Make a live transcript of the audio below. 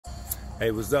Hey,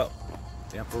 what's up?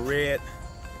 The infrared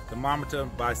thermometer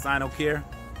by Sinocare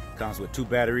comes with 2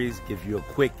 batteries, gives you a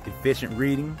quick, efficient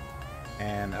reading,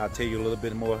 and I'll tell you a little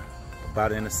bit more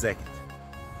about it in a second.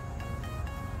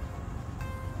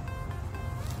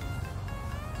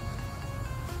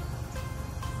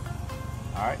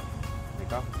 All right,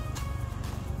 take off.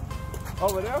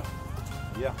 Over there?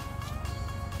 Yeah.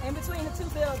 In between the 2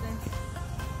 buildings.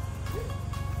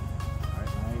 All right,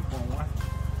 98.1.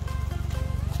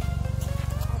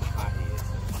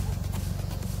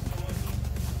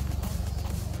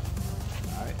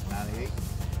 All right, 98.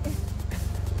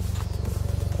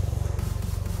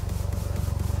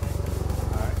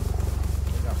 All right,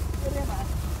 take off. Where am I?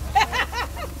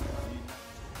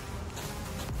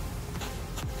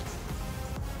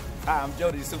 Hi, I'm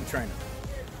Jody, the super trainer.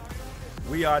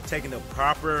 We are taking the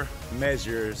proper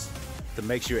measures to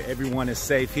make sure everyone is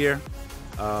safe here.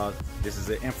 This is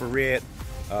an infrared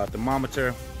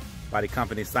thermometer by the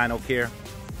company Sinocare,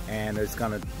 and it's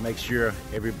gonna make sure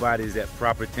everybody's at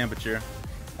proper temperature,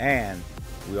 and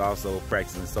we also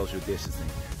practicing social distancing.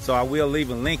 So I will leave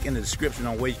a link in the description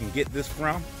on where you can get this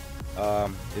from.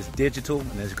 It's digital,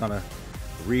 and it's gonna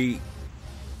read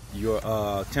your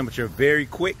temperature very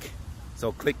quick.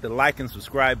 So click the like and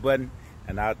subscribe button,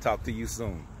 and I'll talk to you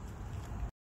soon.